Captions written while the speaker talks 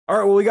All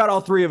right, well, we got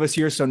all three of us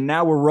here, so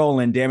now we're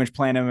rolling. Damage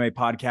Plan MMA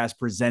podcast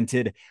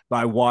presented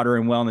by Water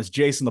and Wellness.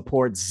 Jason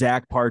Laporte,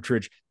 Zach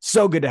Partridge.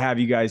 So good to have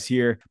you guys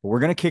here. But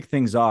we're going to kick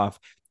things off.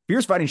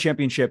 Fierce Fighting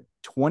Championship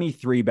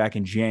 23 back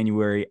in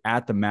January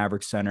at the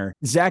Maverick Center.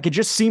 Zach, it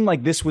just seemed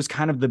like this was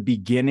kind of the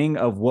beginning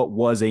of what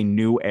was a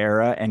new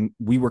era, and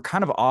we were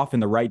kind of off in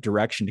the right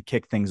direction to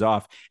kick things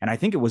off. And I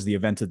think it was the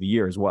event of the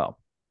year as well.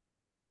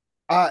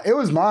 It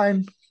was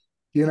mine.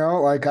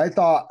 Like I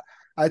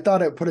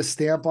thought it put a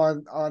stamp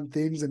on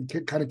things and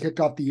kind of kicked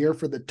off the year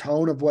for the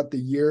tone of what the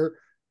year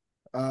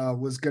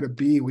was going to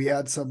be. We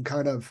had some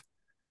kind of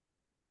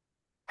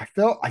I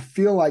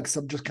feel like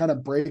some just kind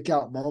of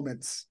breakout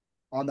moments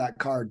on that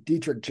card.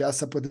 Dietrich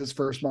Jessup with his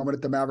first moment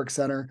at the Maverick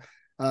Center,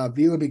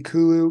 Vila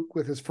Kulu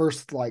with his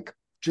first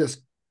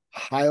just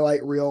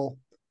highlight reel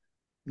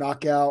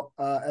knockout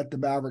at the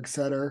Maverick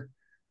Center.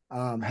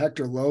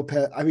 Hector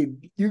Lopez. I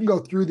mean, you can go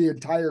through the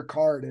entire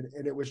card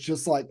and it was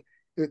just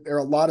there are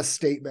a lot of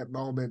statement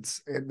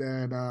moments. And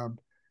then,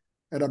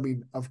 and I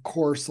mean, of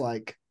course,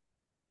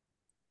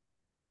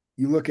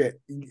 you look at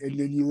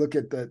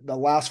the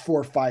last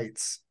four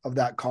fights of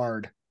that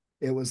card.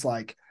 It was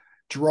like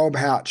Jerome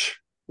Hatch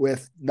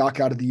with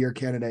knockout of the year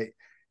candidate,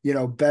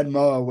 Ben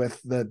Moa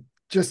with the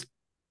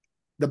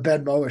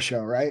Ben Moa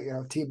show, right?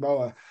 Team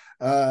Moa,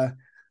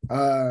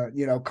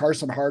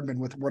 Carson Hardman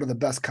with one of the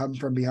best come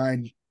from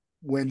behind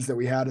wins that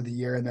we had of the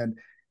year. And then,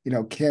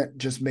 Kent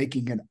just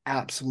making an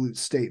absolute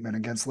statement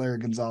against Larry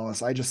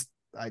Gonzalez. I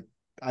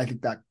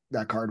think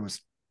that card was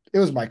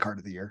my card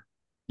of the year.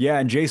 Yeah,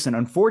 and Jason,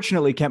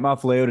 unfortunately, Kent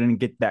Mafaleo didn't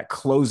get that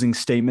closing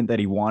statement that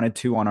he wanted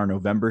to on our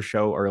November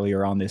show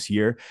earlier on this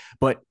year,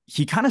 but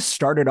he kind of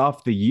started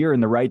off the year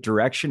in the right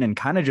direction and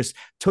kind of just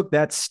took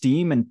that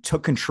steam and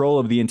took control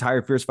of the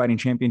entire Fierce Fighting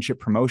Championship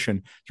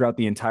promotion throughout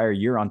the entire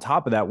year. On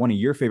top of that, one of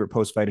your favorite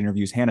post-fight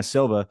interviews, Hannah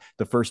Silva,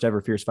 the first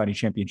ever Fierce Fighting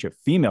Championship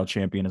female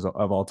champion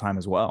of all time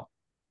as well.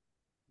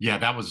 Yeah,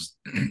 that was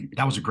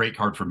a great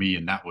card for me,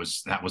 and that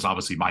was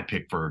obviously my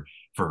pick for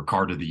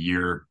card of the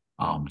year.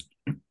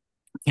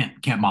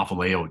 Kent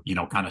Mafaleo,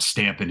 kind of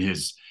stamping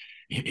his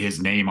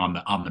name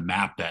on the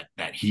map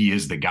that he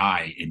is the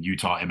guy in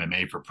Utah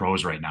MMA for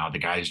pros right now. The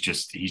guy he's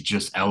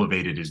just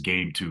elevated his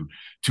game to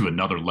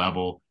another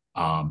level.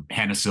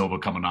 Hannah Silva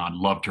coming on,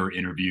 loved her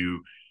interview.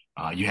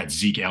 You had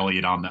Zeke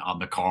Elliott on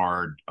the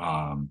card.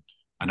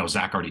 I know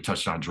Zach already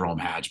touched on Jerome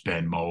Hatch,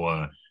 Ben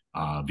Moa,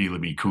 Vila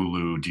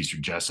Kulu,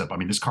 Dietrich Jessup. I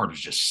mean, this card was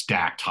just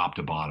stacked top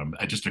to bottom.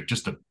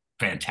 Just a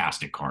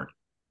fantastic card.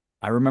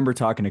 I remember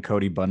talking to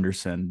Cody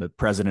Bunderson, the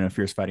president of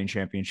Fierce Fighting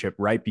Championship,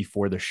 right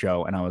before the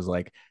show. And I was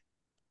like,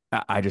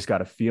 I just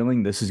got a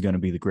feeling this is going to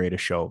be the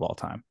greatest show of all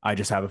time. I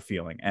just have a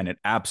feeling. And it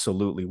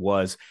absolutely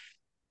was.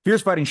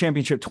 Fierce Fighting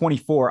Championship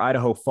 24,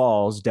 Idaho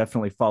Falls,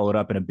 definitely followed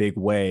up in a big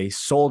way.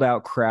 Sold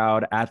out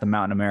crowd at the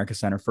Mountain America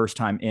Center. First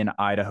time in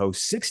Idaho.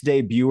 6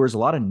 debuters, a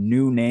lot of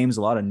new names,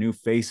 a lot of new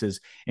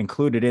faces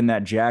included in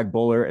that. Jag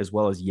Buller, as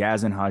well as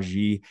Yazin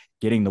Haji,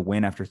 getting the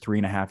win after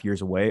 3.5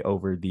 years away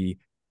over the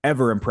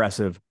ever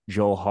impressive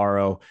Joel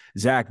Haro.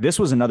 Zach, this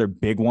was another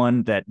big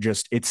one that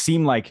it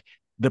seemed like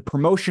the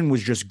promotion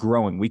was just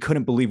growing. We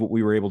couldn't believe what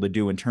we were able to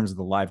do in terms of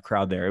the live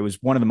crowd there. It was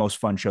one of the most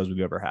fun shows we've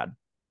ever had.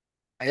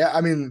 Yeah,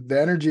 I mean,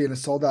 the energy in a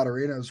sold out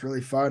arena was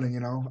really fun. And,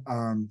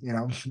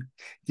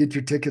 get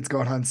your tickets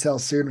going on sale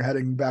soon. We're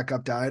heading back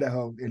up to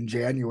Idaho in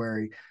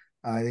January.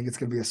 I think it's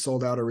going to be a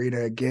sold out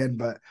arena again.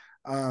 But,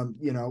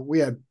 we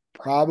had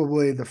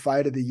probably the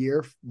fight of the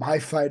year. My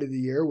fight of the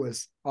year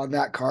was on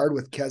that card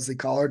with Kesley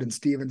Collard and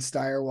Steven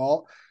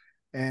Steyerwalt.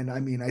 And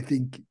I mean, I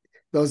think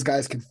those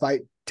guys can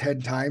fight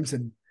 10 times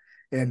and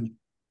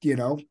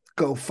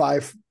go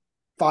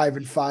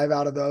 5-5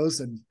 out of those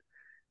and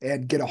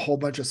get a whole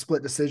bunch of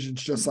split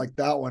decisions just like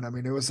that one. I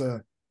mean, that was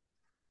an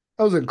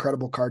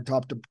incredible card,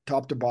 top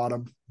to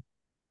bottom.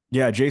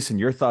 Yeah, Jason,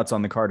 your thoughts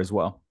on the card as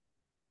well.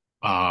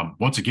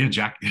 Once again,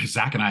 Zach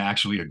and I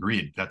actually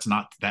agreed. That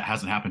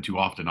hasn't happened too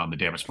often on the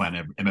Damage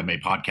Plan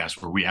MMA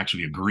podcast where we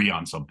actually agree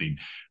on something.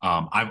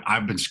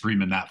 I've been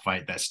screaming that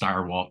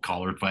Steyerwalt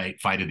Collard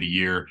fight of the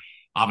year.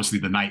 Obviously,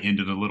 the night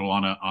ended a little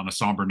on a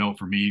somber note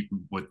for me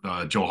with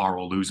Joe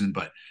Haro losing,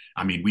 but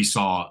I mean, we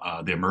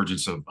saw the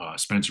emergence of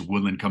Spencer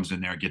Woodland comes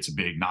in there, gets a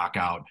big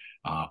knockout.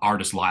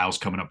 Artis Lyles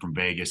coming up from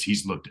Vegas,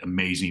 he's looked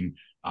amazing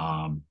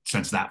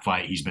since that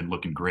fight. He's been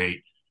looking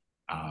great.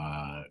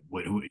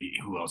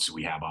 Who else do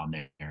we have on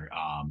there?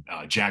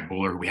 Jag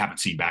Buller, who we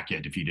haven't seen back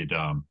yet, defeated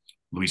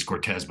Luis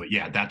Cortez. But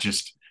yeah, that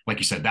just, like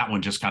you said, that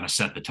one just kind of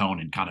set the tone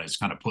and is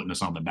putting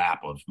us on the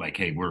map of like,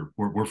 hey, we're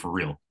for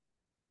real.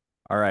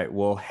 All right,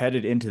 well,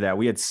 headed into that,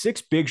 we had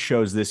 6 big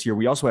shows this year.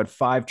 We also had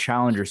 5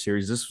 Challenger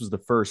Series. This was the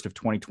first of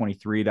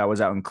 2023. That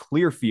was out in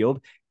Clearfield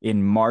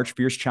in March,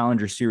 Fierce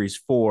Challenger Series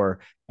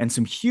 4, and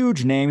some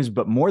huge names,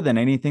 but more than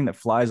anything that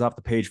flies off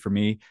the page for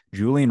me,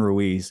 Julian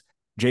Ruiz.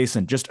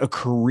 Jason, just a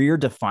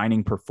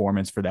career-defining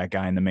performance for that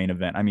guy in the main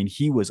event. I mean,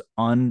 he was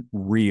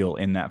unreal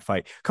in that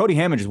fight. Cody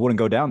Hammond just wouldn't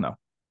go down, though.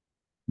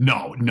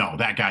 No,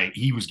 that guy,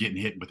 he was getting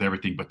hit with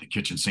everything but the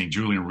kitchen sink.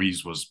 Julian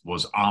Ruiz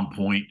was on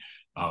point.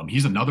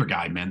 He's another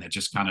guy, man, that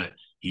just kind of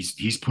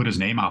he's put his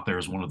name out there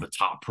as one of the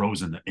top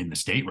pros in the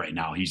state right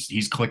now.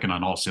 He's clicking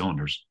on all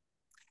cylinders.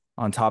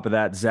 On top of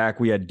that,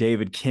 Zach, we had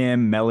David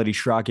Kim, Melody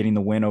Schrock getting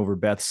the win over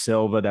Beth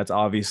Silva. That's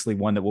obviously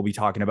one that we'll be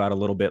talking about a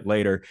little bit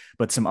later,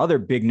 but some other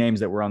big names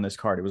that were on this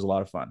card. It was a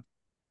lot of fun.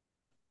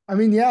 I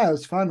mean, yeah, it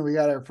was fun. We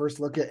got our first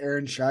look at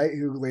Erin Scheidt,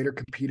 who later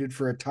competed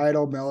for a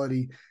title.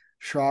 Melody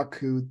Schrock,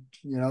 who,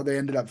 they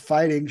ended up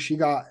fighting. She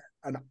got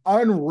an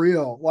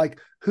unreal, like,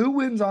 who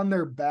wins on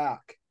their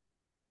back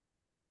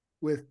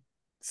with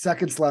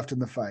seconds left in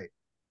the fight?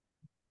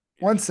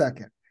 1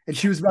 second. And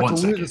she was about to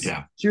lose.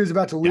 She was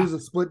about to lose a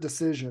split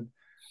decision.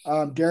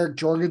 Derek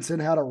Jorgensen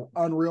had an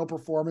unreal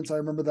performance. I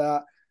remember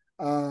that.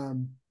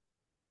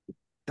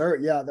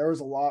 There was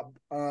a lot.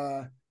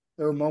 There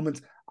were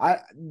moments.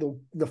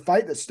 The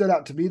fight that stood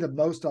out to me the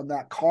most on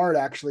that card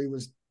actually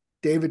was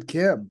David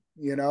Kim.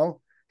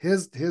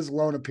 His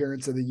lone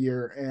appearance of the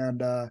year,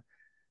 and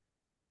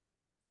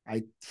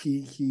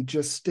he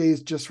just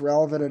stays just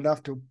relevant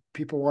enough to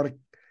people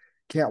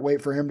can't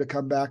wait for him to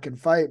come back and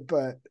fight.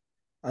 But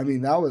I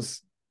mean, that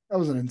was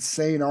an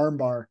insane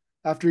armbar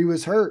after he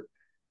was hurt.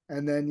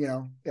 And then,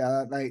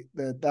 that night,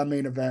 that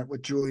main event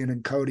with Julian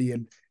and Cody,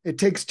 and it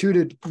takes two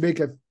to make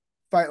a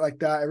fight like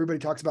that. Everybody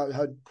talks about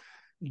how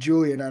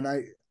Julian, and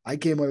I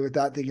came away with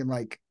that thinking,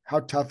 like, how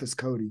tough is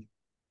Cody?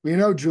 We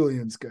know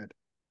Julian's good.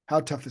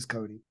 How tough is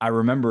Cody? I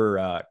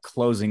remember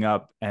closing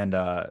up and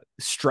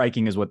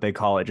striking is what they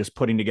call it, just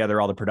putting together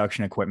all the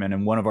production equipment.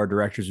 And one of our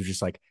directors was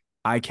just like,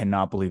 I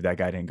cannot believe that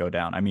guy didn't go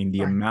down. I mean,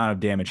 the amount of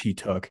damage he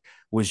took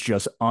was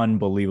just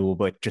unbelievable,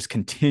 but just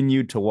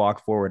continued to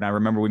walk forward. And I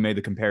remember we made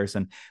the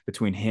comparison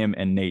between him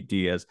and Nate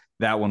Diaz.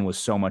 That one was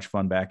so much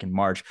fun back in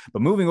March.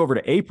 But moving over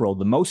to April,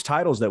 the most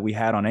titles that we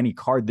had on any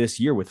card this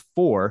year with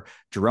 4,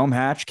 Jerome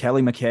Hatch,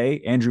 Kelly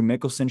McKay, Andrew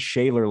Mickelson,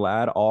 Shaler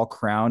Ladd, all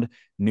crowned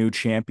new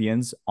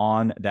champions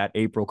on that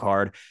April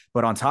card.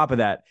 But on top of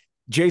that,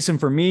 Jason,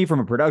 for me, from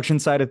a production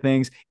side of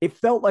things, it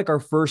felt like our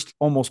first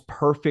almost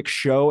perfect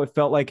show. It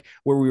felt like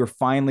where we were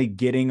finally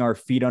getting our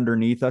feet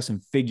underneath us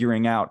and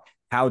figuring out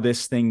how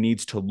this thing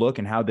needs to look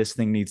and how this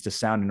thing needs to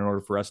sound in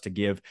order for us to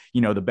give,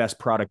 the best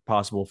product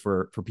possible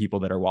for people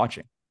that are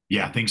watching.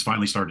 Yeah, things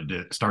finally started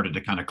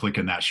to kind of click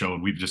in that show,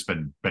 and we've just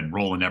been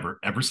rolling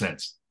ever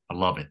since. I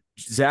love it.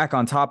 Zach,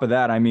 on top of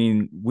that, I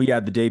mean, we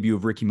had the debut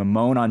of Ricky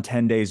Mamone on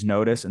 10 days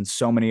notice and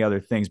so many other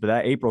things, but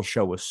that April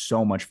show was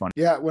so much fun.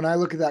 Yeah, when I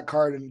look at that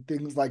card and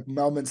things like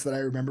moments that I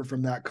remember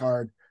from that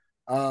card,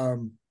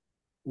 one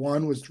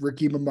was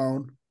Ricky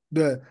Mamone,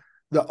 the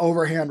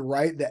overhand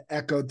right that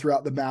echoed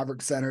throughout the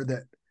Maverick Center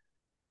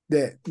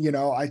that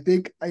I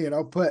think,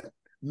 put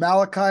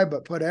Malachi,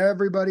 but put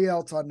everybody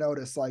else on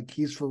notice, like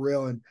he's for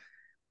real and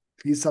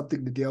he's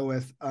something to deal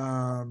with.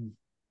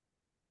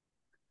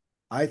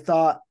 I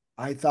thought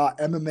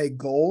MMA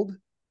Gold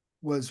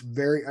was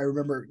I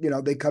remember,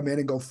 they come in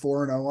and go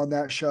 4-0 on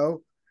that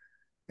show,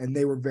 and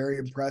they were very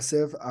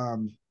impressive. I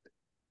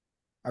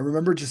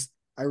remember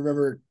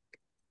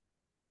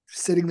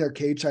sitting there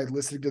cage-side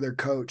listening to their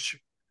coach.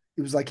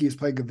 It was like he was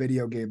playing a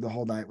video game the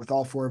whole night with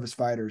all 4 of his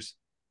fighters.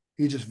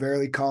 He just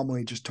very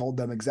calmly just told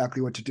them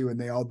exactly what to do, and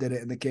they all did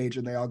it in the cage,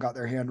 and they all got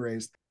their hand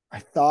raised. I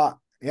thought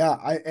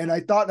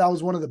that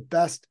was one of the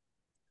best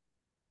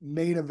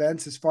main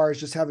events as far as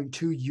just having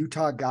 2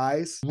 Utah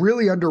guys.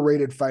 Really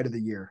underrated fight of the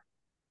year.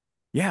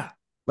 Yeah.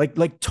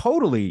 Like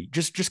totally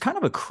just kind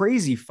of a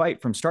crazy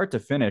fight from start to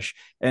finish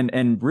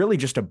and really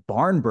just a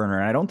barn burner.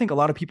 And I don't think a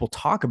lot of people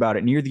talk about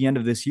it near the end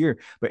of this year,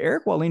 but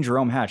Eric Wallin,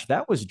 Jerome Hatch,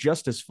 that was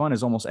just as fun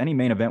as almost any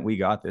main event we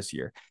got this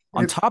year.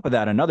 On top of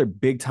that, another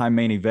big time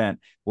main event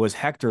was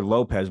Hector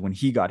Lopez when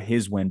he got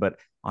his win. But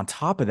on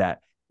top of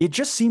that, it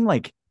just seemed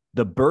like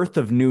the birth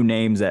of new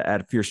names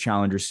at Fierce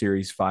Challenger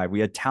Series 5.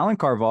 We had Talon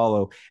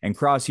Carvalho and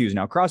Cross Hughes.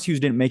 Now, Cross Hughes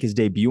didn't make his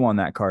debut on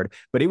that card,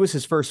 but it was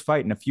his first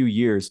fight in a few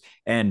years.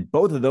 And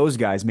both of those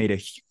guys made a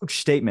huge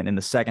statement in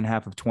the second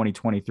half of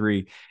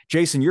 2023.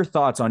 Jason, your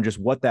thoughts on just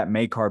what that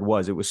May card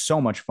was? It was so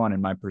much fun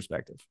in my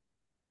perspective.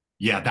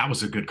 Yeah, that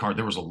was a good card.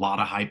 There was a lot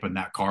of hype in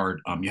that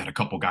card. You had a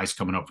couple guys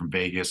coming up from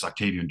Vegas,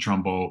 Octavian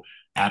Trumbo,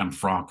 Adam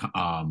Frank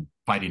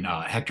fighting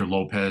Hector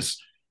Lopez,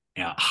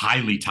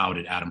 highly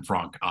touted Adam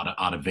Frank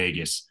out of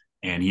Vegas.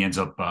 And he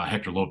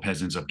Hector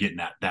Lopez ends up getting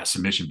that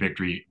submission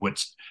victory,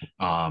 which,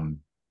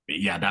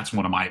 that's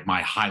one of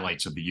my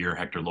highlights of the year.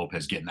 Hector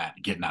Lopez getting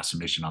that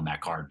submission on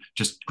that card.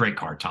 Just great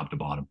card, top to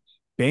bottom.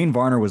 Bane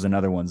Varner was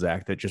another one,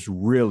 Zach, that just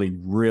really,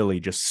 really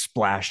just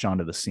splashed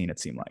onto the scene, it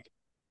seemed like.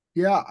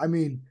 Yeah, I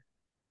mean,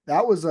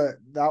 that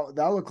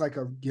looked like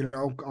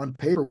on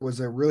paper was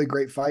a really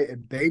great fight.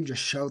 And Bane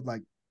just showed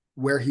like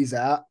where he's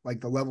at, like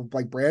the level,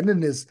 like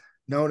Brandon is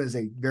known as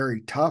a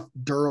very tough,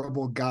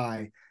 durable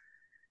guy.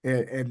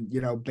 And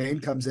Bane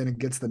comes in and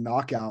gets the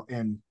knockout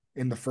in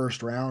the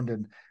first round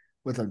and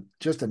with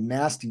just a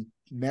nasty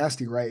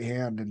right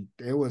hand. And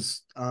it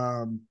was,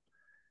 that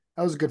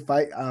was a good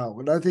fight.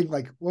 Another thing,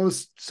 like what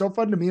was so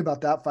fun to me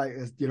about that fight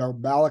is,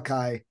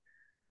 Malachi,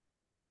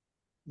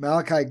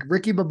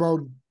 Ricky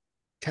Mamone,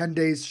 10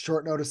 days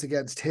short notice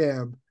against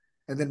him.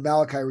 And then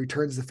Malachi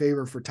returns the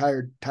favor for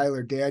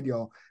Tyler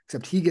Daniel,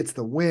 except he gets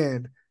the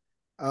win.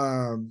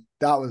 I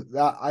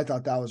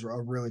thought that was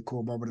a really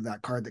cool moment of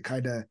that card that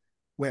kind of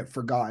went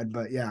forgotten.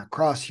 But yeah,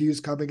 Cross Hughes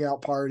coming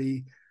out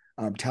party,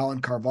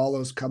 Talon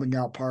Carvalho's coming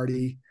out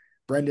party,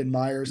 Brendan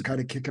Myers kind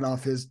of kicking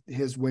off his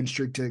win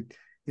streak to,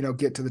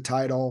 get to the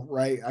title,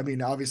 right? I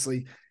mean,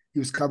 obviously he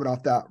was coming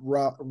off that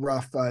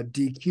rough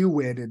DQ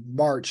win in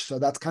March. So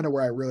that's kind of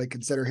where I really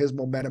consider his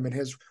momentum and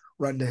his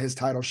run to his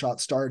title shot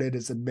started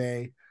is in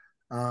May.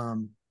 Yeah,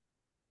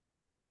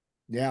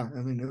 I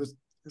mean,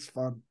 it's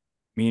fun.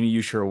 Mina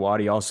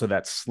Yushirawadi, also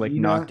that slick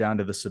knockdown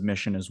to the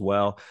submission as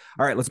well.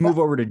 All right, let's move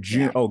over to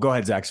June. Yeah. Oh, go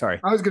ahead, Zach. Sorry.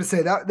 I was going to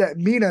say that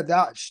Mina,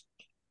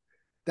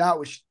 that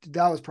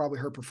was probably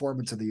her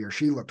performance of the year.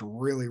 She looked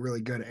really,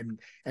 really good.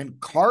 And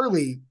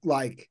Carly,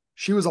 like,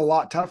 she was a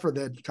lot tougher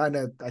than kind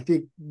of, I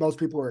think most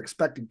people were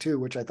expecting too,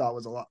 which I thought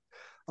was a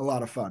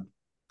lot of fun.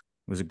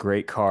 It was a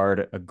great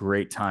card, a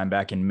great time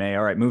back in May.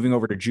 All right, moving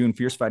over to June,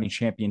 Fierce Fighting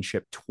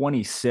Championship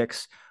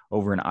 26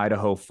 over in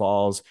Idaho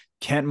Falls.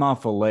 Kent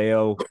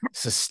Mafaleo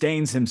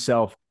sustains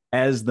himself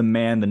as the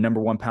man, the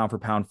number one pound for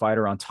pound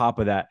fighter. On top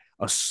of that,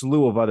 a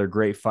slew of other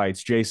great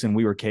fights. Jason,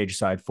 we were cage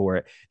side for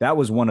it. That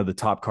was one of the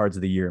top cards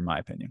of the year, in my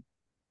opinion.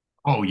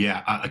 Oh,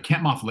 yeah.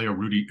 Kent Mafaleo,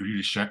 Rudy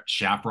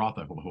Shafroth,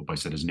 I hope I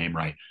said his name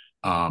right.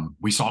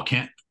 We saw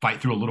Kent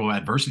fight through a little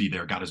adversity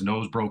there, got his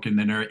nose broken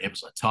in there. It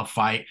was a tough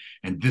fight.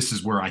 And this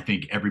is where I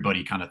think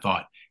everybody kind of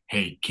thought,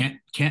 hey, Kent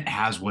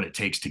has what it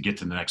takes to get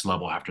to the next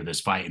level after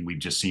this fight. And we've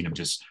just seen him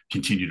just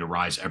continue to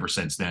rise ever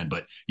since then.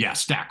 But yeah,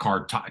 stack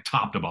card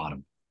top to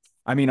bottom.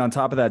 I mean, on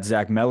top of that,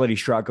 Zach, Melody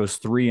Strott goes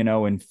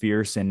 3-0 in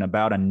Fierce in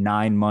about a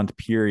 9-month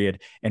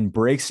period and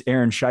breaks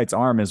Aaron Scheidt's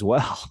arm as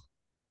well.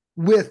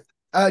 With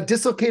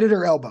dislocated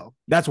her elbow.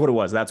 That's what it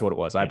was. I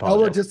apologize.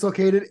 Elbow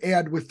dislocated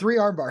and with 3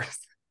 arm bars.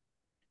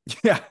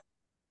 Yeah.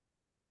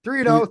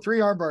 3-0,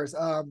 3 arm bars.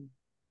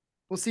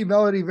 We'll see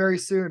Melody very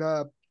soon.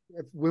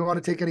 If we want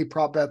to take any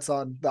prop bets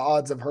on the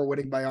odds of her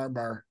winning by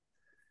armbar,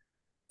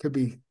 could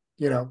be,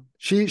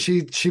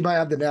 she might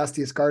have the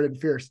nastiest card in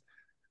Fierce.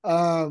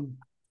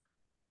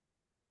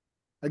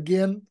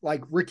 Again,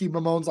 like Ricky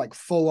Mamone's like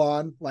full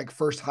on, like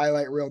first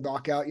highlight reel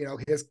knockout,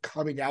 his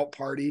coming out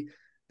party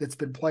that's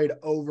been played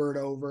over and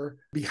over.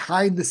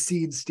 Behind the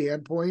scenes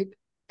standpoint,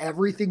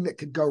 everything that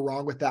could go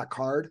wrong with that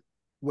card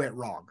went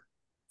wrong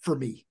for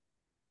me.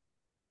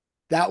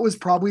 That was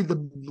probably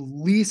the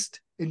least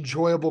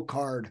enjoyable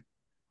card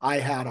I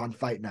had on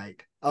fight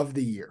night of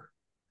the year.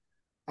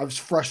 I was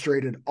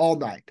frustrated all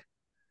night.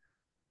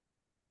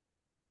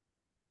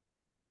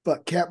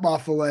 But Kent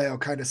Mafaleo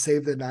kind of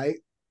saved the night.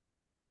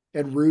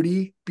 And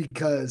Rudy,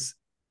 because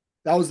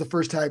that was the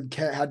first time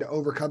Kent had to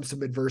overcome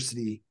some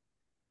adversity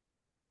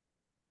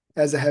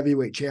as a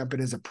heavyweight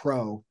champion, as a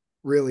pro.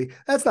 Really,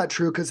 that's not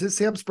true because his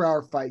Sam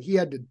Sprower fight, he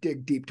had to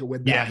dig deep to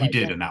win that. Yeah, fight. he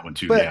did in that one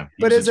too. But, yeah,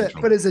 but as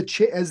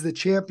the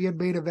champion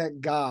main event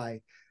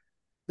guy,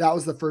 that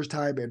was the first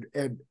time,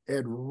 and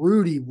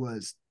Rudy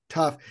was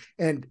tough.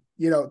 And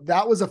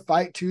that was a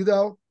fight too,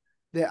 though,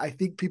 that I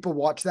think people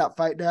watch that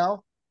fight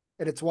now,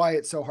 and it's why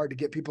it's so hard to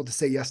get people to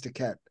say yes to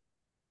Kent.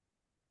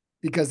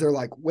 Because they're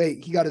like,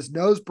 wait, he got his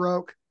nose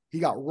broke, he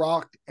got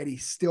rocked, and he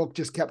still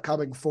just kept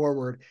coming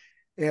forward.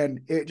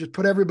 And it just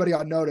put everybody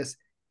on notice.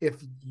 If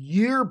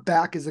your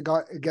back is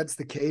against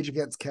the cage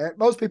against Kent,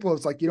 most people,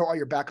 it's like, you don't want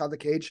your back on the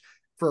cage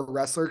for a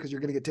wrestler because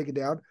you're going to get taken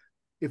down.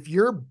 If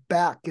your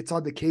back gets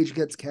on the cage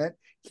against Kent,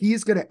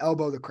 he's going to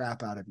elbow the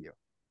crap out of you.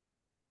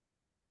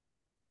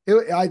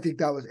 I think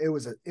it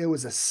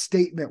was a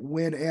statement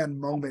win and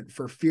moment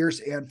for Fierce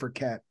and for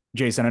Kent.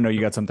 Jason, I know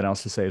you got something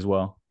else to say as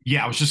well.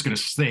 Yeah, I was just going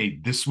to say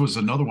this was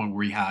another one where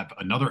we have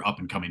another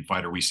up-and-coming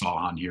fighter we saw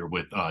on here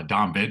with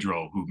Dom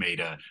Vedro, who made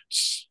a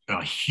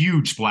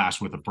huge splash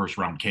with a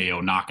first-round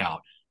KO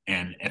knockout.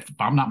 And if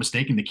I'm not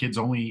mistaken, the kid's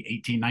only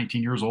 18,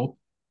 19 years old.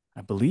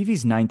 I believe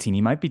he's 19.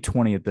 He might be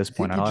 20 at this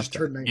point. He just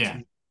turned 19. Yeah.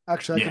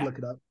 Actually, I can look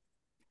it up.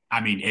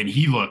 I mean, and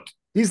he looked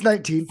he's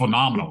 19.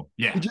 Phenomenal.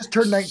 Yeah. He just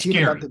turned 19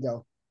 a month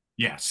ago.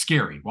 Yeah,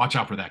 scary. Watch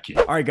out for that kid.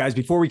 All right, guys,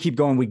 before we keep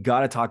going, we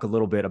got to talk a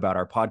little bit about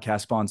our podcast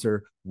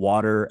sponsor,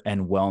 Water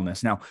and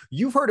Wellness. Now,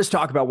 you've heard us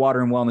talk about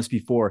Water and Wellness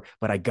before,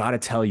 but I got to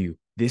tell you,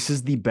 this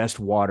is the best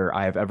water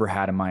I have ever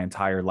had in my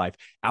entire life.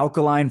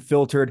 Alkaline,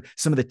 filtered,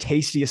 some of the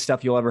tastiest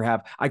stuff you'll ever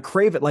have. I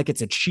crave it like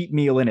it's a cheat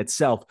meal in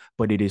itself,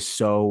 but it is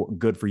so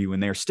good for you.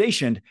 And they're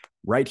stationed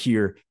right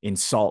here in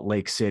Salt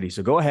Lake City.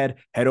 So go ahead,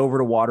 head over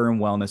to Water and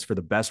Wellness for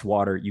the best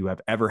water you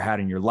have ever had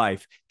in your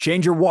life.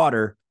 Change your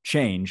water,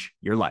 change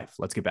your life.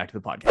 Let's get back to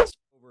the podcast.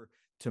 Over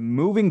to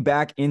moving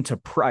back into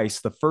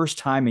Price, the first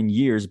time in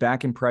years,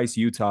 back in Price,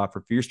 Utah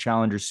for Fierce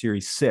Challenger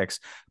Series 6.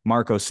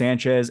 Marco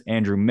Sanchez,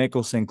 Andrew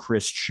Mickelson,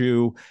 Chris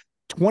Chu.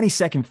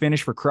 22nd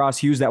finish for Cross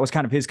Hughes. That was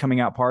kind of his coming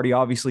out party.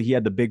 Obviously, he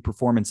had the big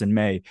performance in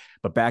May,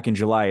 but back in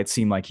July, it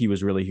seemed like he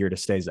was really here to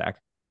stay, Zach.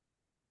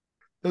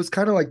 It was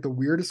kind of like the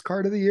weirdest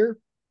card of the year.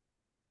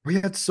 We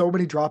had so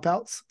many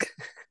dropouts,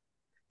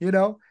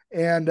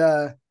 and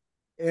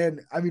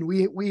I mean,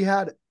 we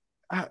had,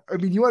 I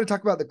mean, you want to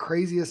talk about the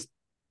craziest,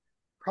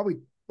 probably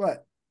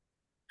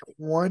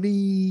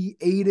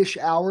 28-ish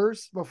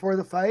hours before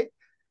the fight.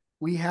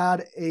 we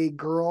had a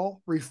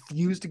girl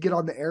refuse to get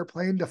on the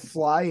airplane to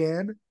fly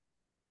in.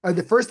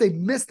 The first they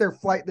missed their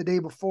flight the day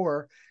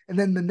before, and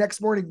then the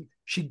next morning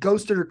she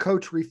ghosted her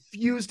coach,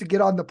 refused to get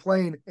on the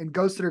plane, and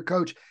ghosted her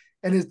coach.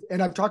 And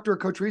I've talked to her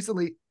coach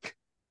recently,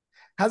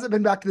 hasn't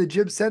been back to the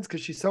gym since because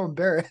she's so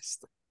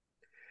embarrassed,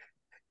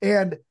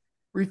 and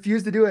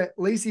refused to do it.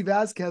 Lacey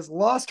Vasquez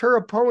lost her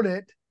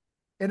opponent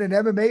in an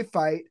MMA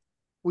fight.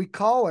 We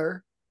call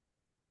her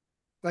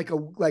like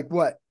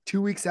what,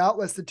 2 weeks out,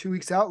 less than 2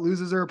 weeks out,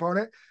 loses her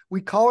opponent.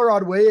 We call her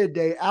on weigh-in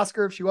day, ask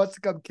her if she wants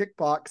to come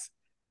kickbox.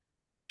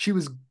 She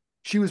was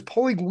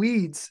pulling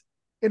weeds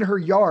in her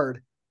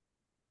yard,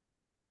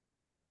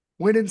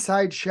 went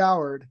inside,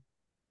 showered,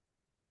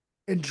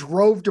 and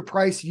drove to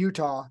Price,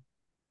 Utah,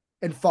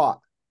 and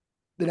fought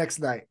the next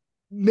night.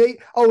 And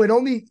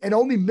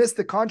only missed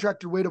the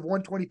contracted weight of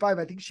 125.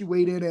 I think she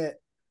weighed in at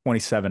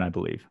 27, I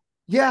believe.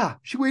 Yeah,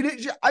 she weighed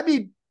in.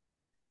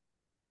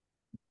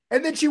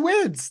 And then she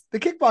wins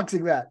the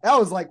kickboxing match. That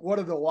was like one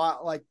of the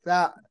like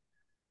that.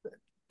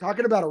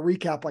 Talking about a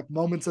recap, like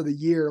moments of the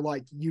year,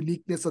 like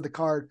uniqueness of the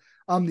card.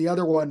 The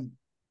other one,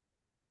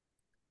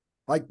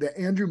 like the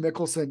Andrew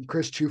Mickelson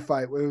Chris Chu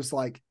fight, where it was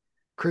like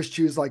Chris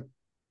Chu's like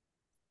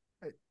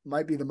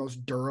might be the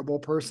most durable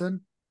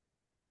person.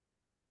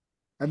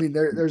 I mean,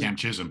 there's Cam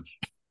Chisholm.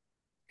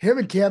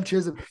 Cam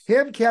Chisholm,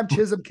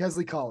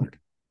 Kesley Collard.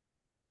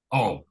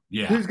 Oh,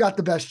 yeah. Who's got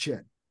the best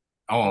chin?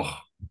 Oh,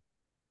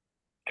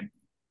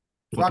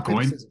 Rock,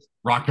 paper, scissors.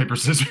 Rock, paper,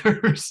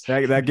 scissors.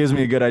 That gives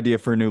me a good idea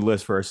for a new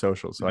list for our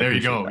socials. So there you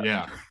go. That.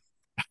 Yeah.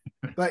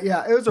 But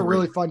yeah, it was a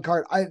really fun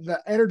card. The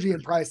energy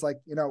and Price, like,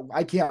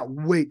 I can't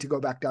wait to go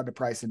back down to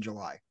Price in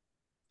July.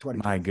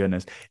 My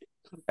goodness.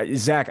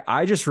 Zach,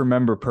 I just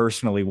remember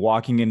personally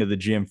walking into the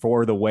gym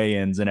for the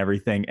weigh-ins and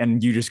everything,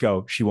 and you just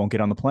go, she won't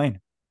get on the plane.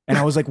 And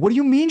I was like, what do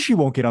you mean she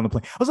won't get on the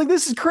plane? I was like,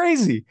 this is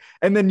crazy.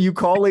 And then you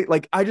call it,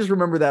 like, I just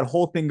remember that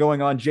whole thing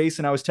going on.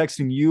 Jason, I was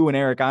texting you and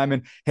Eric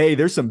Iman, hey,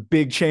 there's some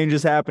big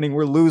changes happening.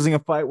 We're losing a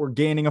fight. We're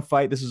gaining a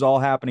fight. This is all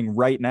happening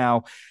right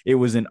now. It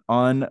was an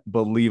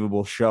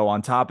unbelievable show.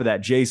 On top of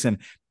that, Jason,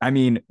 I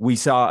mean, we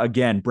saw,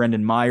 again,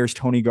 Brendan Myers,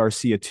 Tony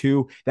Garcia,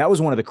 too. That was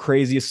one of the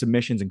craziest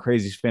submissions and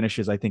craziest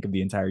finishes, I think, of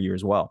the entire year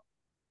as well.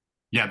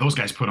 Yeah, those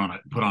guys put on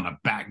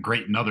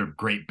another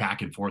great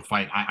back and forth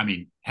fight. I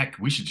mean, heck,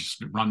 we should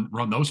just run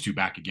those two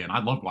back again. I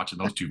loved watching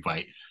those two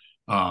fight.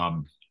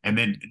 And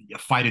then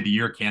fight of the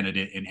year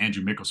candidate in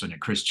Andrew Mickelson and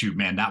Chris Chu,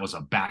 man, that was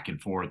a back and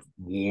forth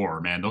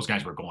war, man. Those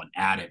guys were going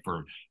at it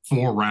for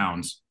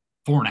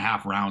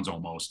 4.5 rounds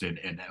almost, and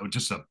it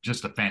was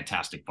just a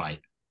fantastic fight.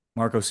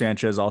 Marco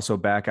Sanchez also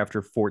back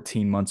after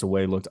 14 months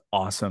away, looked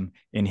awesome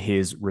in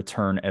his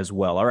return as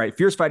well. All right,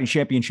 Fierce Fighting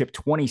Championship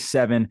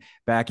 27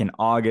 back in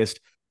August.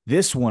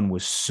 This one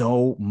was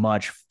so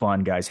much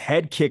fun, guys.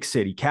 Head Kick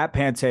City, Kat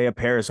Pantea,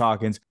 Paris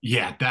Hawkins.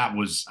 Yeah, that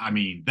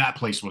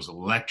place was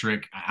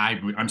electric.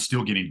 I'm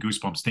still getting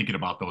goosebumps thinking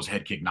about those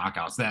head kick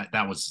knockouts.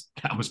 That was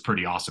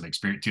pretty awesome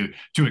experience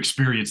to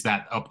experience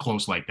that up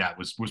close like that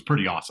was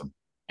pretty awesome.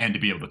 And to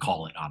be able to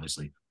call it,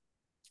 obviously.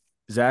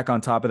 Zach,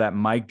 on top of that,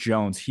 Mike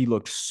Jones, he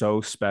looked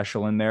so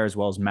special in there, as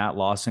well as Matt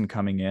Lawson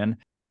coming in.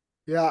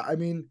 Yeah, I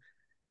mean,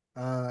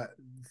 that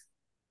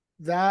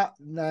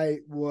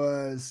night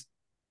was,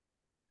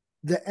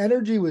 the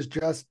energy was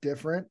just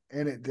different.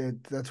 And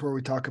that's where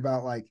we talk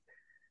about, like,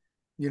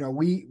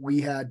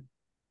 we had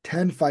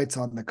 10 fights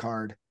on the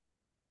card.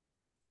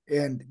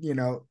 And,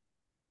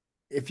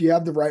 if you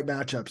have the right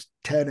matchups,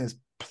 10 is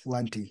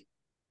plenty.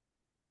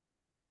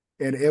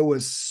 And it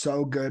was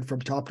so good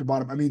from top to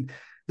bottom. I mean,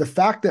 the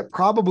fact that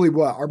probably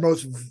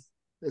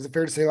is it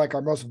fair to say, like,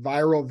 our most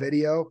viral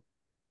video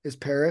is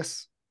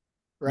Paris,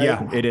 right?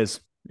 Yeah, it is.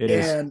 It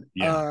is. And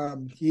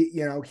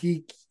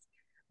he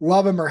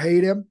love him or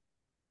hate him,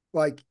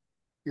 like,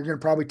 you're going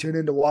to probably tune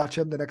in to watch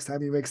him the next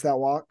time he makes that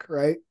walk,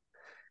 right?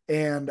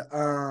 And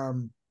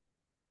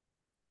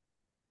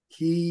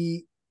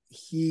he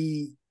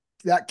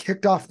that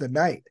kicked off the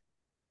night.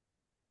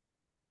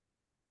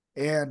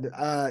 And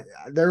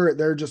there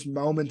are just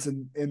moments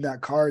in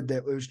that card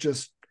that was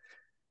just,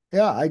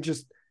 yeah,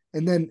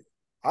 and then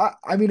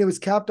I mean, it was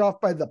capped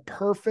off by the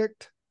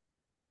perfect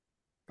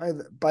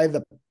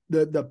title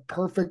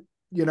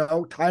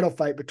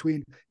fight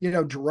between,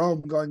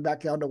 Jerome going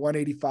back down to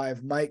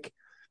 185, Mike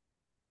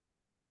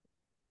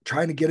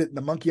trying to get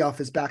the monkey off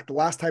his back. The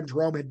last time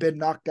Jerome had been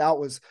knocked out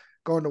was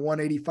going to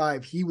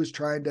 185. He was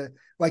trying to,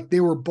 like, they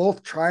were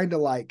both trying to,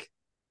 like,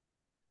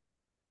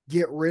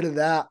 get rid of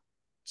that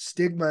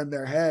stigma in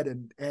their head.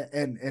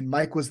 And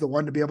Mike was the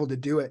one to be able to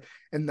do it.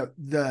 And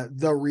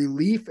the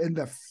relief and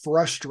the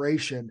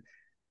frustration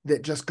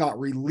that just got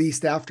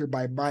released after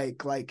by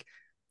Mike, like,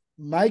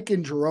 Mike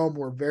and Jerome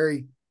were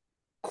very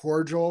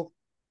cordial.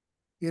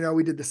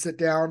 We did the sit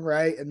down,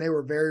 right? And they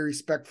were very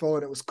respectful,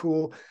 and it was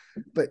cool.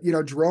 But,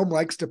 Jerome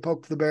likes to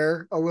poke the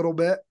bear a little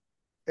bit,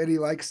 and he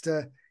likes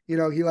to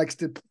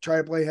try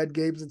to play head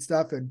games and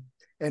stuff.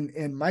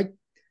 And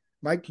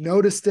Mike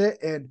noticed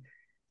it. And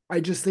I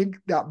just think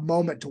that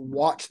moment to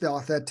watch the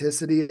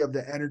authenticity of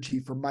the energy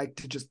for Mike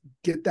to just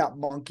get that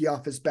monkey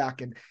off his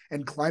back and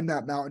climb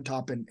that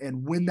mountaintop and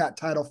win that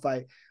title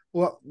fight.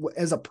 Well,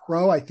 as a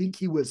pro, I think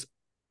he was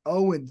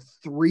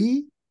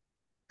 0-3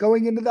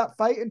 going into that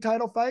fight in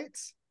title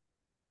fights.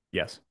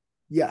 Yes.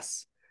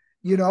 Yes.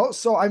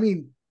 So I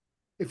mean,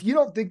 if you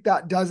don't think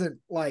that doesn't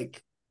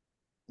like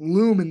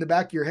loom in the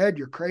back of your head,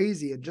 you're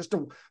crazy. And just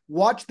to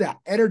watch that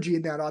energy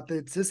and that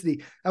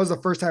authenticity, that was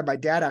the first time my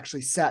dad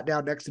actually sat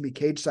down next to me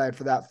cage side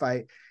for that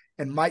fight.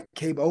 And Mike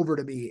came over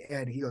to me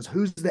and he goes,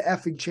 "Who's the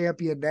effing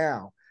champion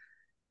now?"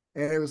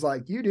 And it was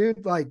like, "You,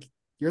 dude, like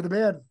you're the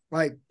man."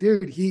 Like,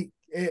 dude,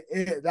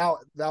 that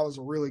was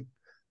a really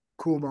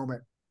cool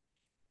moment.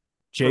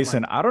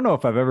 Jason, I don't know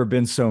if I've ever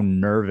been so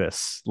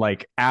nervous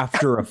like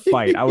after a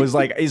fight. I was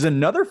like, is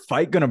another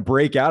fight going to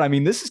break out? I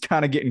mean, this is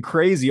kind of getting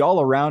crazy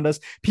all around us.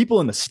 People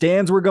in the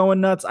stands were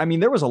going nuts. I mean,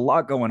 there was a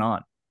lot going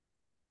on.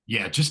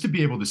 Yeah, just to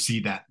be able to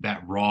see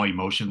that raw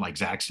emotion, like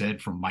Zach said,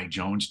 from Mike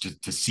Jones,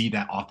 to see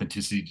that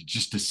authenticity,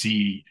 just to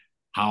see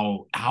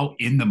how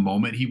in the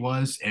moment he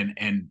was,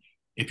 and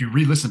if you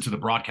re-listen to the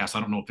broadcast, I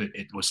don't know if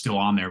it was still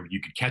on there. You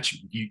could catch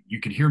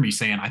you could hear me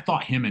saying, I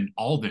thought him and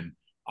Alden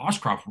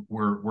Oshkoff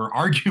were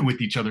arguing with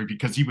each other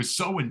because he was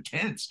so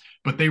intense,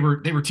 but they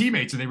were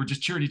teammates and they were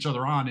just cheering each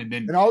other on. And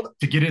then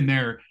to get in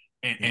there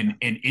and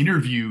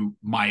interview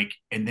Mike,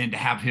 and then to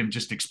have him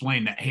just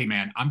explain that, hey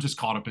man, I'm just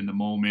caught up in the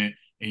moment.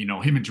 And,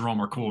 him and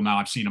Jerome are cool now.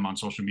 I've seen him on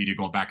social media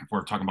going back and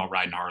forth talking about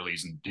riding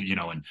Harleys, and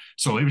and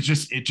so it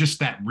just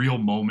that real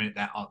moment,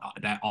 that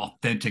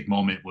authentic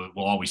moment will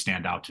always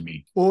stand out to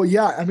me. Well,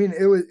 yeah, I mean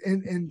it was,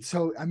 and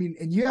so I mean,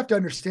 and you have to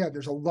understand,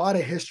 there's a lot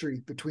of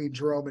history between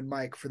Jerome and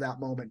Mike for that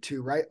moment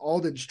too, right?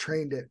 Alden's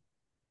trained it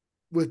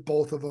with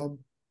both of them.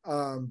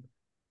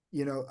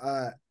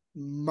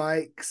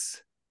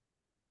 Mike's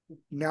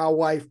now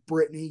wife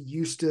Brittany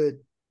used to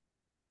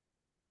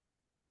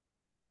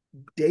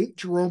date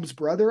Jerome's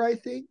brother, I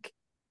think.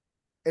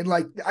 And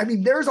like, I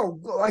mean,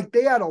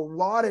 they had a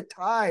lot of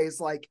ties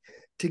like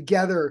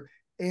together,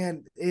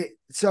 and it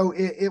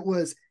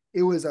was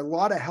a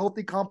lot of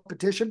healthy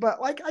competition, but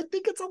like, I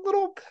think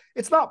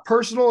it's not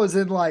personal as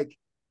in like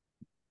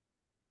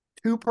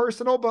too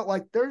personal, but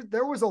like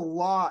there was a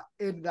lot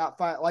in that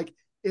fight. Like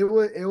it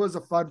was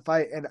a fun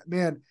fight, and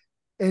man,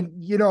 and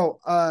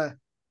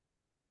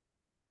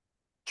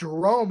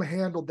Jerome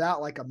handled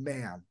that like a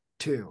man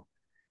too.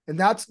 And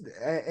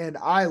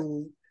I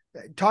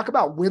talk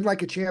about win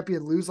like a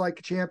champion, lose like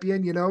a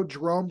champion.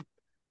 Jerome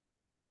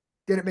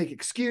didn't make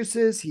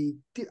excuses.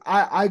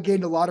 I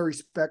gained a lot of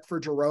respect for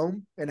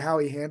Jerome and how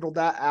he handled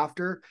that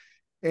after.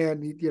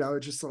 And,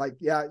 it's just like,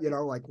 yeah,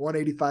 like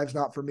 185 is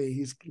not for me.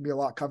 He's going to be a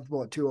lot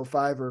comfortable at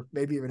 205 or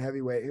maybe even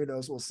heavyweight. Who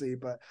knows? We'll see.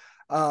 But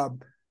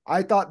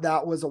I thought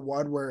that was a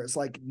one where it's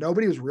like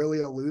nobody was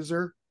really a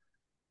loser.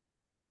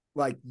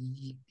 Like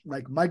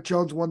Mike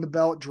Jones won the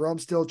belt.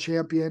 Jerome's still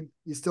champion.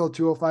 He's still a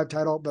 205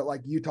 title, but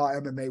like Utah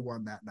MMA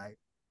won that night.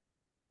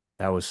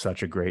 That was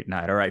such a great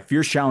night. All right.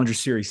 Fierce Challenger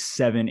Series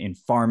 7 in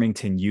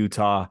Farmington,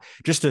 Utah.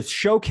 Just a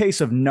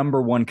showcase of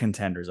number one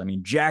contenders. I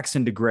mean,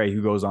 Jackson DeGray,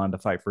 who goes on to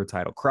fight for a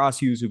title. Cross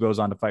Hughes, who goes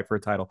on to fight for a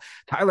title.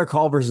 Tyler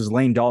Call versus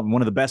Lane Dalton,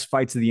 one of the best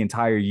fights of the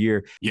entire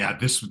year. Yeah,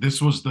 this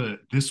was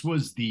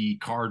the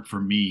card for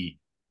me,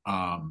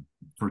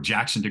 for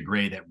Jackson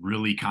DeGray that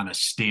really kind of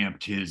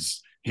stamped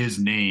his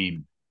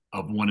name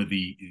of one of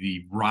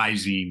the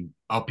rising,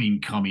 up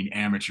and coming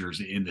amateurs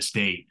in the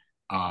state.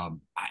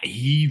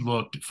 He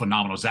looked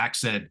phenomenal. Zach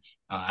said,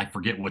 I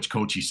forget which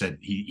coach he said,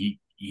 he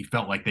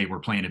felt like they were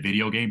playing a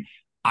video game.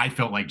 I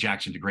felt like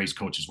Jackson DeGray's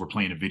coaches were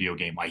playing a video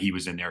game while he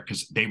was in there,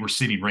 because they were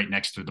sitting right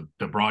next to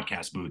the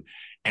broadcast booth,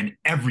 and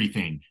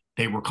everything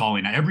they were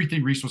calling out,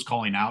 everything Reese was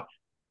calling out,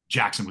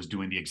 Jackson was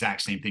doing the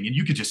exact same thing. And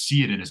you could just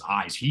see it in his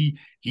eyes. He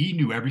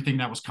knew everything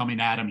that was coming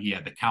at him. He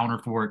had the counter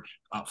for it.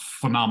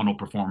 Phenomenal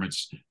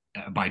performance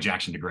by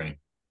Jackson DeGray.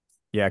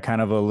 Yeah,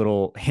 kind of a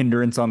little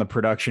hindrance on the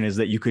production is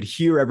that you could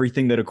hear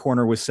everything that a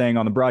corner was saying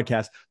on the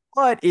broadcast,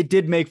 but it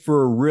did make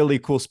for a really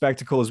cool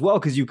spectacle as well,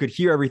 because you could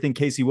hear everything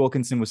Casey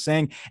Wilkinson was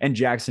saying and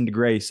Jackson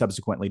DeGray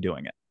subsequently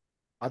doing it.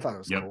 I thought it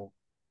was cool.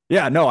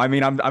 Yeah, no, I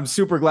mean, I'm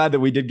super glad that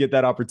we did get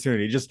that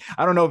opportunity. Just,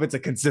 I don't know if it's a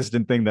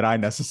consistent thing that I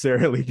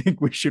necessarily think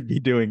we should be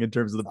doing in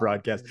terms of the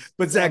broadcast.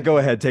 But Zach, go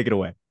ahead, take it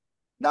away.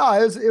 No,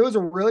 it was a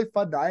really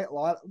fun night. A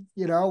lot,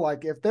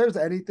 like if there's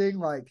anything,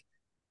 like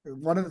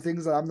one of the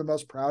things that I'm the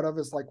most proud of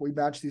is like we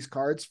match these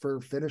cards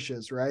for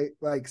finishes, right?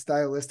 Like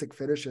stylistic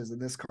finishes.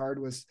 And this card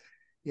was,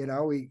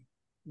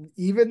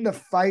 even the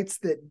fights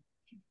that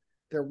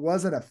there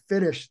wasn't a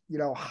finish,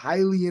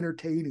 highly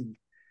entertaining.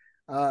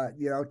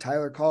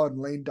 Tyler Call and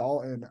Lane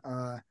Dalton.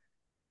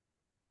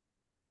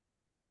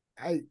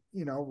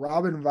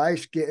 Robin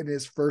Weiss getting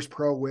his first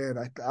pro win.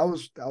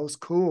 That was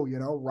cool.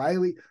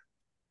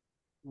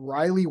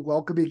 Riley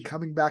welcoming,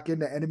 coming back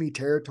into enemy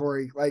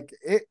territory. Like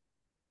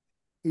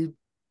he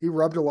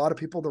rubbed a lot of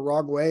people the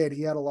wrong way, and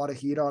he had a lot of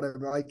heat on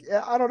him. Like,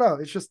 yeah, I don't know.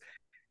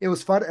 It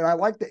was fun. And I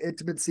like the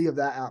intimacy of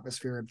that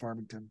atmosphere in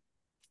Farmington.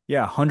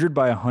 Yeah, 100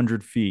 by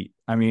 100 feet.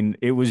 I mean,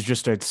 it was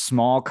just a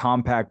small,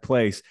 compact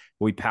place.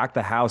 We packed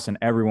the house and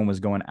everyone was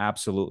going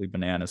absolutely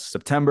bananas.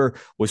 September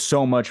was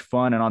so much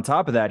fun. And on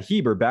top of that,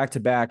 Heber,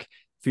 back-to-back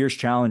Fierce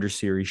Challenger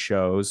Series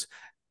shows.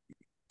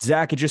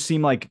 Zach, it just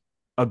seemed like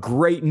a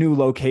great new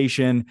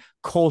location.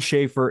 Cole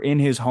Schaefer in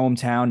his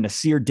hometown.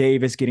 Nasir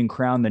Davis getting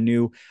crowned the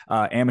new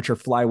amateur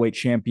flyweight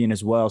champion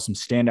as well. Some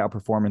standout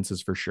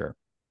performances for sure.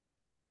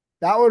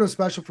 That one was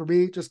special for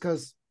me just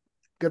because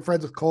good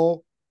friends with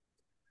Cole.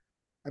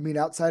 I mean,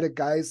 outside of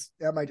guys,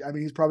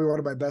 he's probably one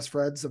of my best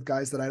friends of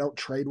guys that I don't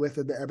trade with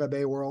in the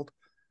MMA world.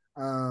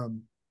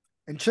 And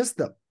just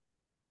the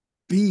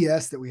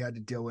BS that we had to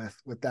deal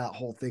with that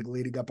whole thing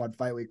leading up on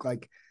fight week.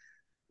 Like,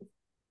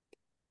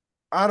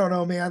 I don't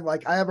know, man.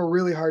 Like, I have a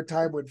really hard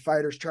time when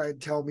fighters try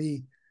and tell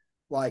me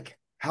like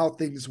how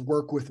things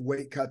work with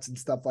weight cuts and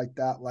stuff like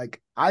that.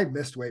 Like, I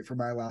missed weight for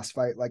my last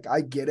fight. Like, I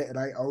get it and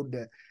I owned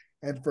it.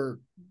 And for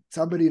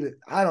somebody to,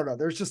 I don't know,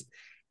 there's just,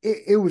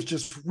 it was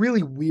just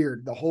really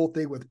weird. The whole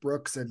thing with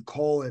Brooks and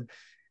Cole and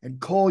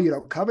Cole, you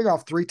know, coming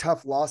off 3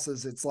 tough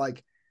losses, it's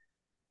like,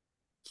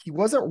 he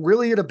wasn't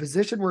really in a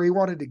position where he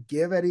wanted to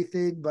give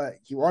anything, but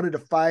he wanted to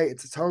fight.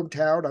 It's his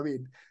hometown. I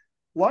mean,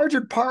 large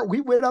in part,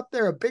 we went up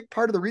there. A big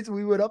part of the reason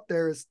we went up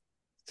there is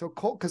so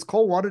Cole, because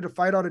Cole wanted to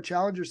fight on a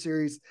Challenger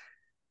Series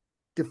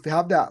to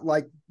have that.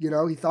 Like, you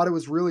know, he thought it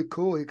was really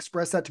cool. He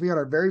expressed that to me on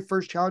our very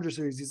first Challenger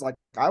Series. He's like,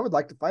 I would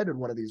like to fight in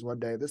one of these one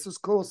day. This is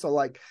cool. So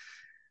like,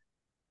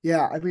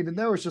 yeah, I mean, and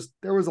there was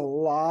a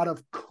lot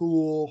of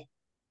cool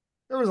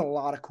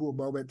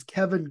moments.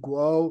 Kevin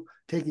Guo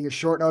taking a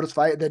short notice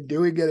fight and then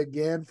doing it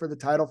again for the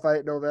title fight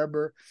in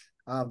November.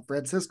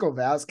 Francisco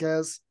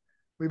Vasquez,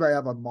 we might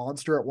have a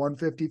monster at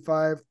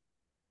 155.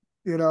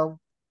 You know,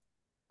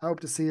 I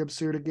hope to see him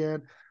soon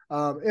again.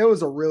 It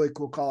was a really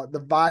cool call. The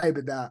vibe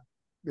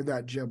in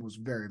that gym was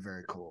very,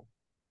 very cool.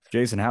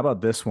 Jason, how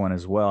about this one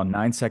as well?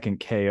 9-second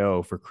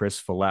KO for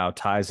Chris Falau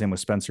ties in with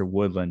Spencer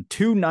Woodland.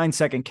 2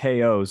 9-second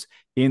KOs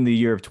in the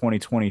year of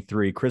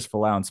 2023. Chris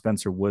Falau and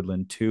Spencer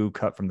Woodland, 2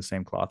 cut from the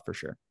same cloth for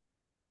sure.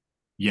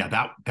 Yeah,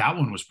 that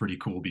one was pretty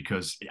cool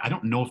because I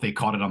don't know if they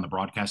caught it on the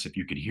broadcast, if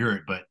you could hear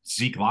it, but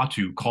Zeke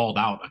Latu called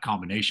out a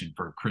combination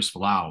for Chris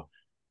Falau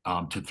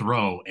to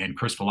throw, and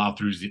Chris Falau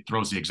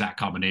throws the exact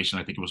combination.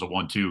 I think it was a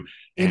 1-2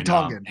 in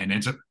Tongan, and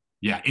ends up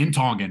in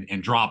Tongan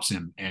and drops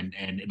him, and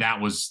that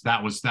was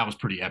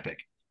pretty epic.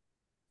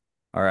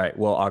 All right.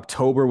 Well,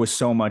 October was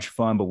so much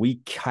fun, but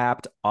we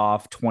capped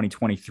off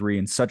 2023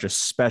 in such a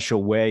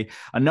special way.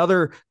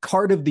 Another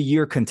card of the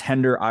year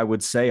contender, I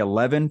would say.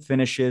 11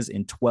 finishes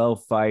in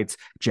 12 fights.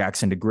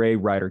 Jackson DeGray,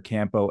 Ryder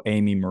Campo,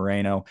 Amy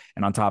Moreno,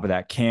 and on top of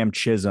that, Cam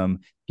Chisholm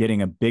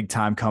getting a big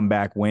time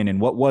comeback win and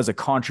what was a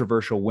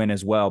controversial win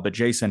as well. But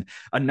Jason,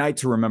 a night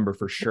to remember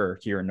for sure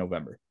here in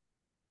November.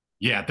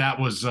 Yeah,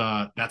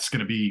 that's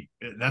gonna be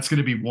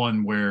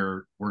one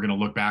where we're gonna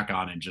look back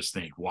on and just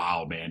think,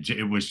 wow, man,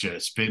 it was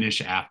just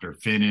finish after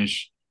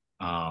finish,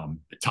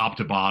 top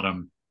to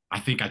bottom. I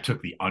think I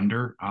took the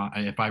under,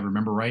 if I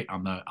remember right,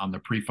 on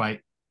the pre-fight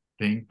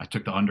thing. I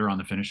took the under on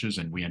the finishes,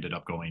 and we ended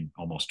up going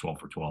almost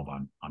 12 for 12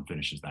 on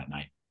finishes that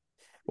night.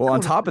 Well,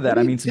 on top of that,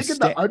 I mean, taking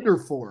the under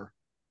for.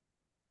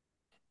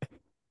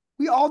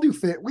 We all do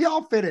fit. We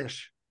all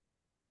finish.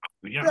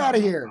 Get out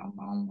of here.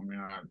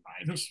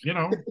 I just, you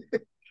know.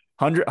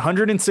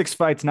 106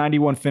 fights,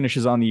 91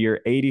 finishes on the year,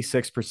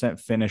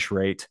 86% finish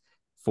rate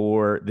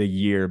for the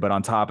year. But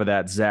on top of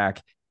that,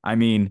 Zach, I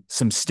mean,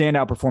 some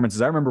standout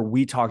performances. I remember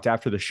we talked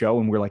after the show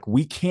and we're like,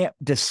 we can't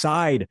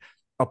decide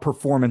a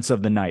performance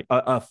of the night,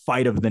 a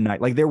fight of the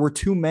night. Like there were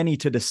too many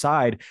to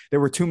decide. There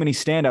were too many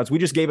standouts. We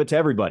just gave it to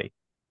everybody.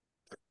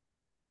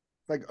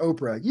 Like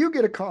Oprah, you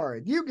get a car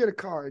and you get a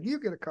car and you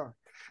get a car.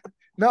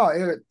 No,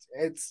 it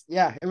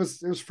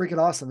was freaking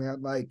awesome,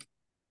 man. Like,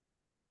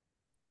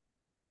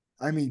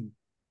 I mean,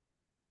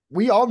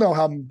 we all know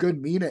how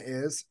good Mina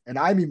is, and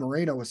Amy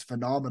Moreno was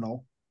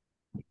phenomenal.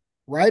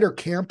 Ryder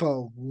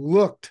Campo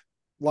looked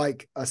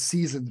like a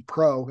seasoned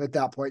pro at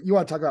that point. You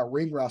want to talk about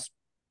ring rust?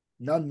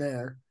 None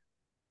there.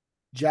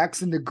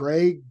 Jackson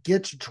DeGray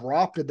gets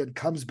dropped and then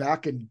comes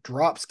back and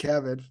drops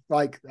Kevin.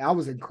 Like, that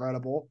was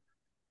incredible.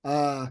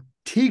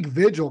 Teague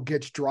Vigil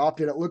gets dropped,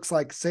 and it looks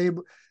like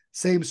same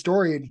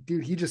story. And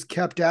dude, he just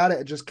kept at it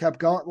and just kept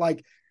going.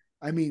 Like,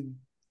 I mean,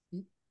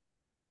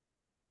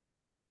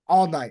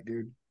 all night,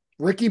 dude.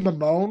 Ricky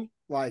Mamone,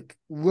 like,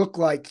 looked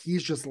like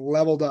he's just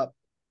leveled up.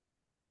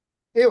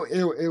 It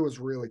was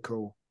really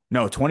cool.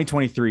 No,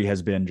 2023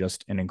 has been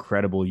just an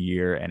incredible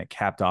year, and it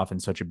capped off in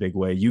such a big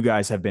way. You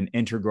guys have been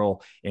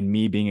integral in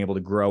me being able to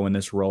grow in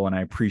this role, and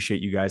I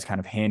appreciate you guys kind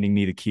of handing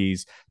me the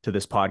keys to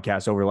this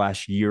podcast over the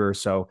last year or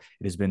so.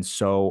 It has been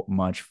so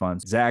much fun.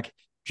 Zach,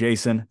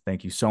 Jason,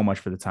 thank you so much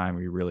for the time.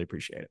 We really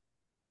appreciate it.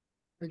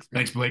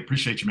 Thanks, Blake.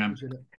 Appreciate you, man. Appreciate it.